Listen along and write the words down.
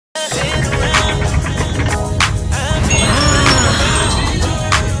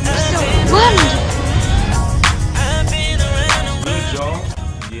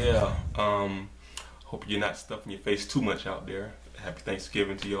not stuffing your face too much out there. Happy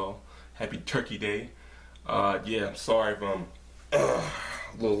Thanksgiving to y'all. Happy Turkey Day. Yeah, I'm sorry if I'm a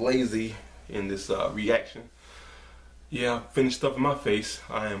little lazy in this reaction. Yeah, finished stuffing my face.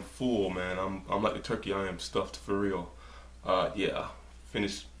 I am full, man. I'm like the turkey. I am stuffed for real. Yeah,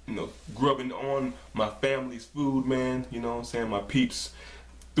 finished, grubbing on my family's food, man. You know what I'm saying? My peeps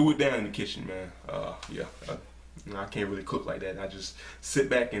threw it down in the kitchen, man. Yeah, I can't really cook like that. I just sit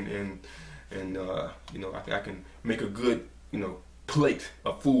back and I can make a good, plate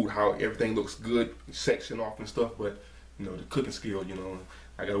of food, how everything looks good, section off and stuff, but the cooking skill,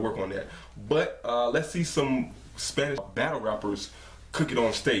 I gotta work on that. But let's see some Spanish battle rappers cook it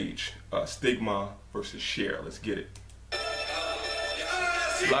on stage. Stigma versus Shair. Let's get it. A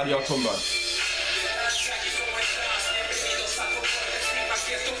lot of y'all talking about it.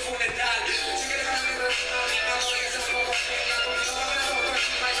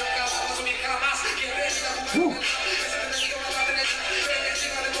 Woo.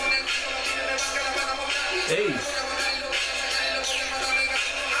 Hey.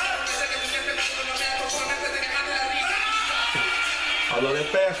 I love that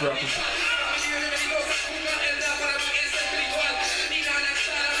fast rapper.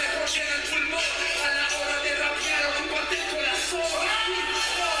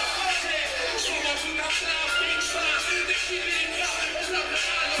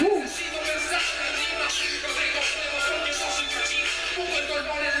 Woo.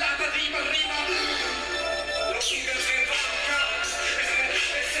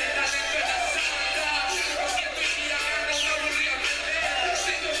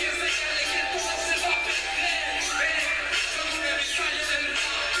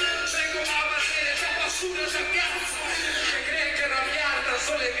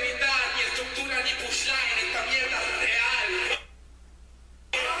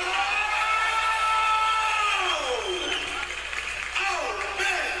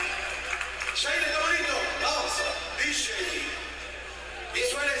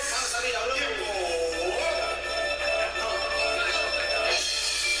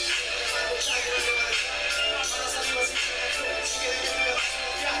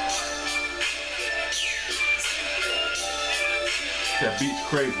 That beat's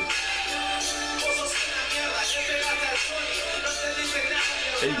crazy.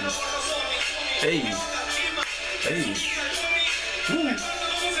 Hey. Hey. Hey. Woo.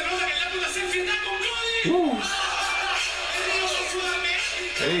 Woo.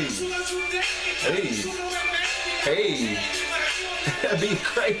 Hey. Hey. Hey. That beat's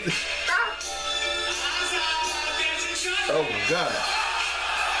crazy. Oh my God.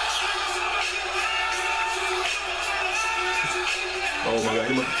 Oh my God,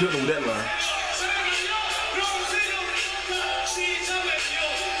 he must have killed him with that line.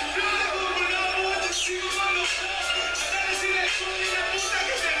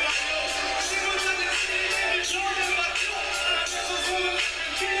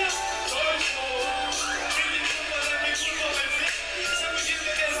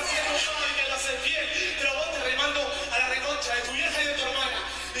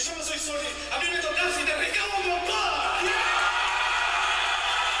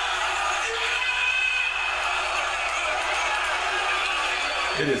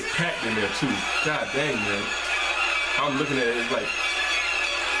 It is packed in there too. God dang, man. I'm looking at it, it's like,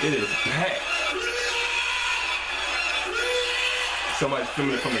 it is packed. Somebody's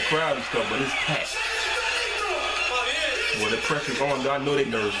filming it from the crowd and stuff, but it's packed. Well, the pressure's on, I know they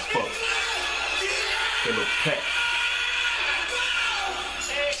nervous as fuck. They look packed.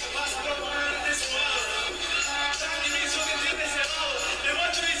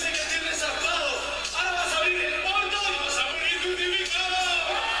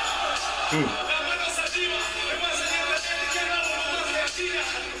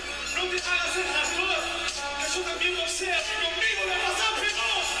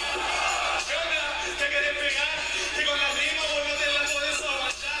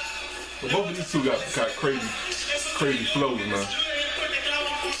 Well, both of these two got crazy flows, man.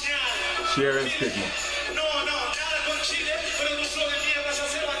 Shair and Stigma.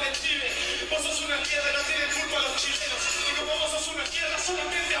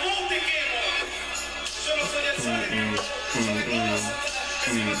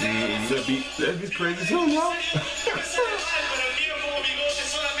 That beat's crazy too, y'all.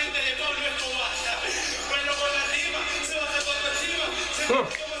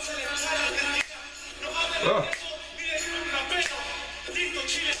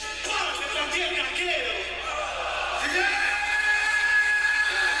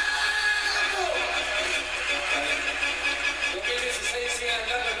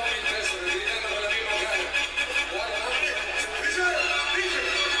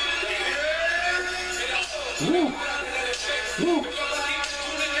 Woo. Woo.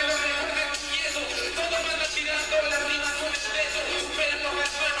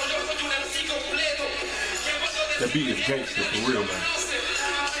 That beat is gangster for real, man.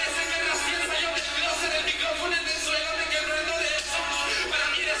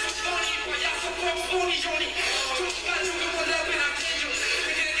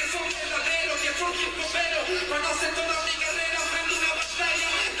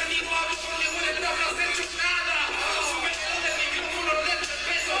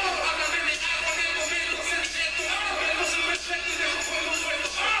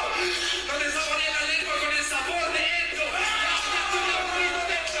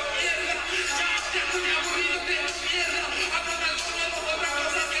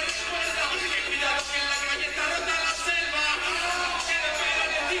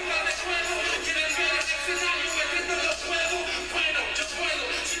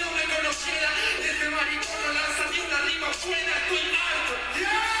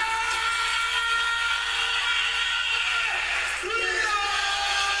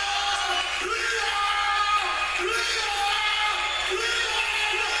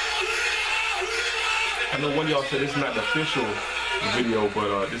 I know one of y'all said it's not the official video,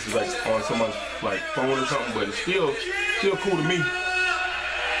 but this is like on someone's like phone or something, but it's still cool to me.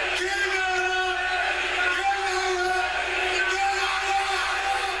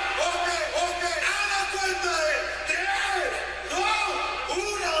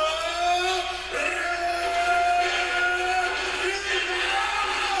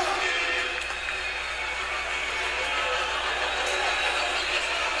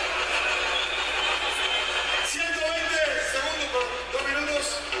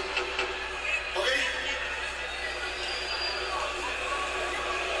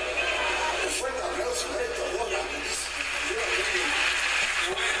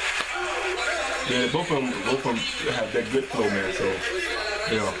 Yeah, both of them have that good flow, man. So,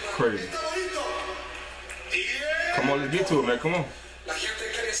 yeah, crazy. Come on, let's get to it, man. Come on.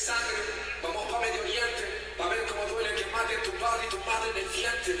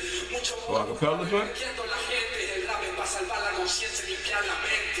 Oh, acapella joint?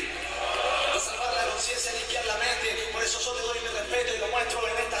 Por eso yo te doy mi respeto y lo muestro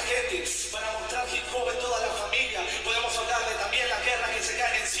en esta gente. Para mostrar hip hop en toda la familia. Podemos hablarle también las guerras que se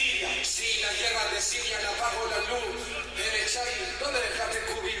caen en Siria. Sí, las guerras de Siria, la apago la luz. Chai, ¿dónde dejaste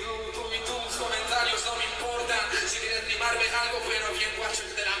Scooby-Doo? Tus comentarios no me importan. Si quieres rimarme algo, pero bien guacho,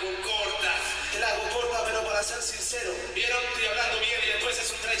 te la hago corta. Te la hago corta, pero para ser sincero. Vieron, estoy hablando bien y después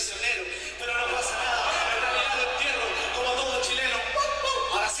es un traicionero. Pero no pasa nada, en realidad lo entierro como todo chileno.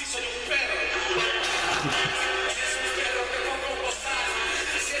 Ahora sí soy un perro.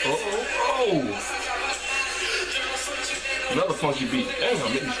 Another funky beat.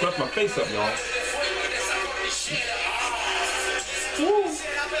 Damn, make me scratch my face up, y'all.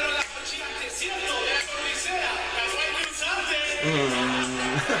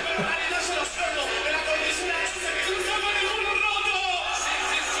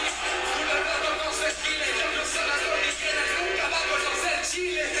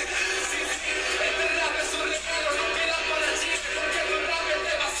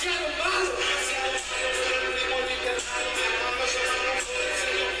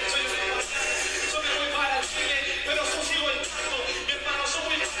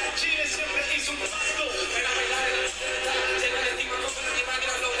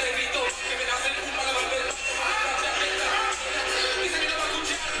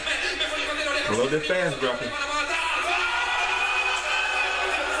 I love their fans dropping.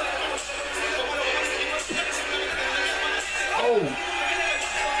 Oh.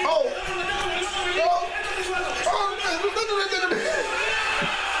 Oh.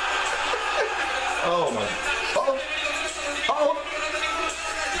 Oh my. Oh. Oh.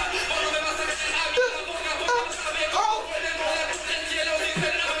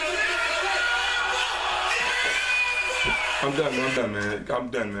 I'm done, man. I'm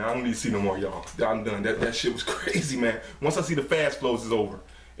done, man. I don't need to see no more, y'all. I'm done. That shit was crazy, man. Once I see the fast flows, it's over.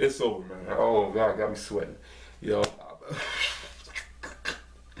 It's over, man. Oh, God, got me sweating. Yo.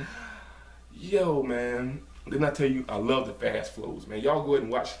 Yo, man. Didn't I tell you, I love the fast flows, man. Y'all go ahead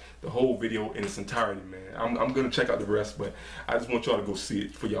and watch the whole video in its entirety, man. I'm going to check out the rest, but I just want y'all to go see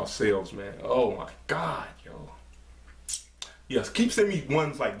it for yourselves, man. Oh, my God, yo. Yes, keep sending me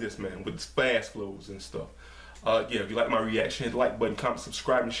ones like this, man, with fast flows and stuff. Yeah, if you like my reaction, hit the like button, comment,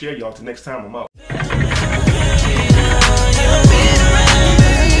 subscribe, and share. Y'all till next time, I'm out.